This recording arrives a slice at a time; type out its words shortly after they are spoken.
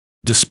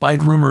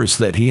Despite rumors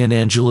that he and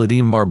Angela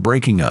Deem are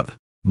breaking up,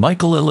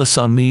 Michael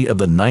Elisami of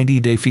the 90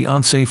 Day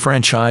Fiancé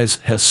franchise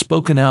has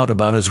spoken out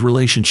about his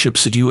relationship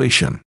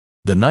situation.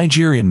 The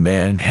Nigerian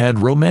man had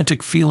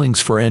romantic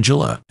feelings for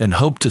Angela and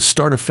hoped to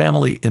start a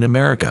family in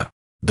America.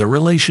 The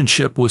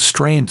relationship was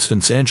strained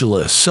since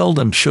Angela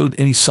seldom showed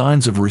any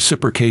signs of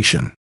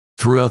reciprocation.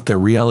 Throughout their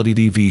reality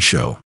TV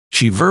show,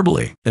 she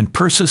verbally and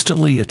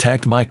persistently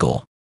attacked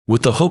Michael.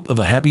 With the hope of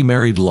a happy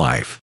married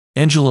life,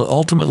 Angela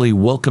ultimately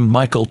welcomed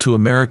Michael to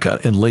America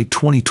in late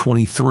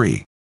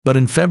 2023. But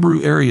in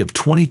February of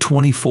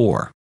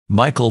 2024,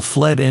 Michael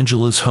fled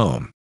Angela's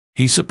home.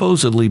 He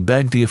supposedly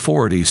begged the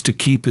authorities to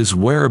keep his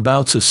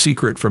whereabouts a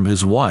secret from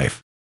his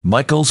wife.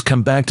 Michael's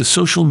comeback to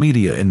social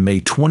media in May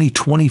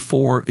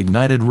 2024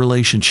 ignited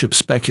relationship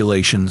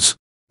speculations.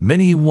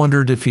 Many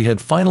wondered if he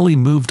had finally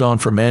moved on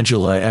from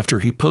Angela after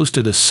he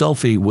posted a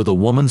selfie with a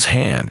woman's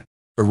hand.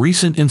 A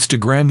recent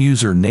Instagram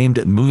user named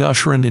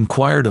 @Muyashran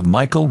inquired of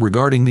Michael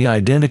regarding the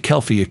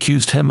identical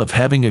accused him of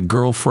having a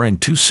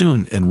girlfriend too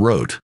soon and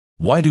wrote,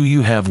 "Why do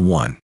you have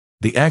one?"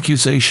 The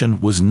accusation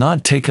was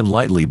not taken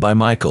lightly by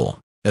Michael.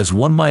 As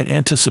one might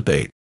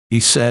anticipate, he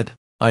said,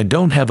 "I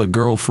don't have a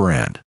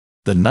girlfriend."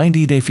 The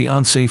 90 Day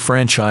Fiancé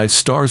franchise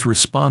star's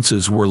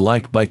responses were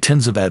liked by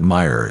tens of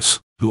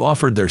admirers, who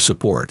offered their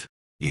support.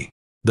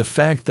 The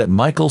fact that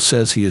Michael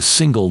says he is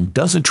single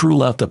doesn't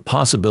rule out the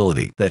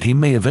possibility that he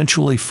may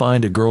eventually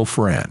find a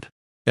girlfriend.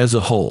 As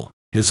a whole,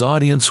 his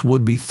audience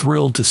would be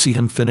thrilled to see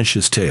him finish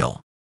his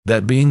tale.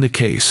 That being the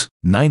case,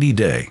 90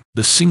 Day,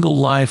 the single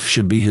life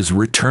should be his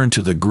return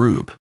to the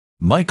group.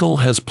 Michael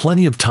has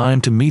plenty of time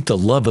to meet the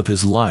love of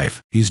his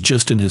life. He's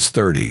just in his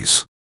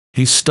 30s.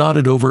 He's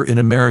started over in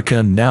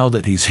America now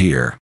that he's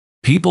here.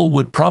 People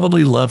would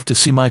probably love to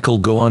see Michael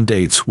go on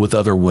dates with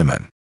other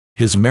women.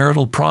 His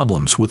marital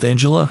problems with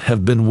Angela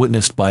have been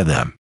witnessed by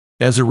them.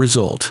 As a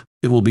result,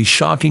 it will be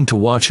shocking to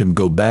watch him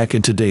go back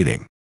into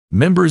dating.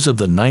 Members of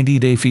the 90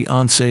 Day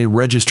Fiancé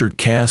registered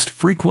cast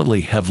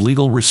frequently have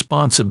legal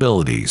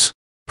responsibilities.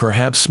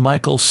 Perhaps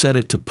Michael said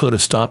it to put a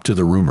stop to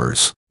the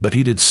rumors, but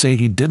he did say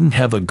he didn't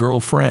have a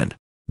girlfriend.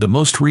 The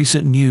most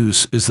recent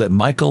news is that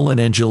Michael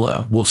and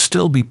Angela will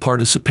still be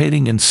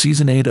participating in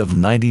Season 8 of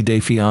 90 Day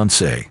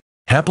Fiancé,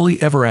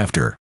 Happily Ever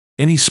After.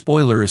 Any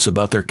spoilers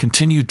about their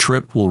continued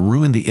trip will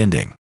ruin the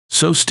ending,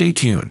 so stay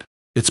tuned.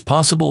 It's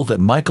possible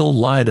that Michael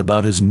lied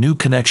about his new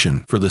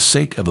connection for the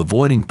sake of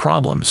avoiding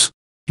problems.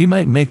 He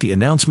might make the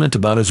announcement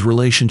about his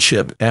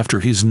relationship after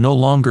he's no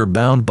longer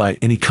bound by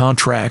any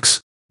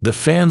contracts. The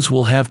fans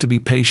will have to be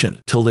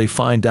patient till they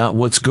find out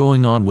what's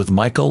going on with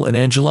Michael and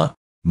Angela.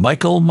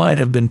 Michael might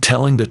have been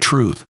telling the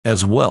truth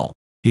as well.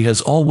 He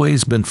has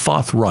always been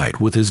forthright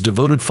with his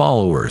devoted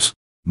followers.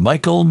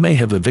 Michael may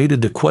have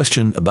evaded the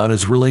question about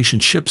his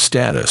relationship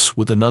status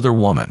with another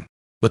woman,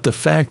 but the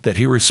fact that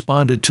he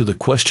responded to the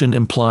question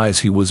implies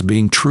he was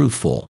being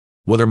truthful.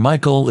 Whether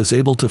Michael is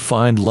able to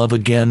find love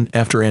again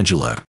after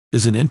Angela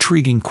is an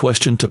intriguing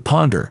question to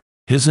ponder.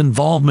 His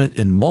involvement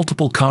in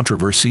multiple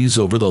controversies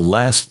over the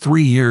last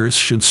 3 years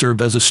should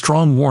serve as a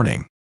strong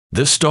warning.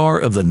 This star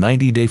of the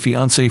 90 Day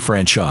Fiancé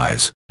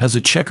franchise has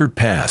a checkered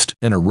past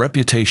and a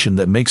reputation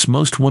that makes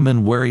most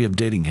women wary of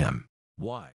dating him. Why?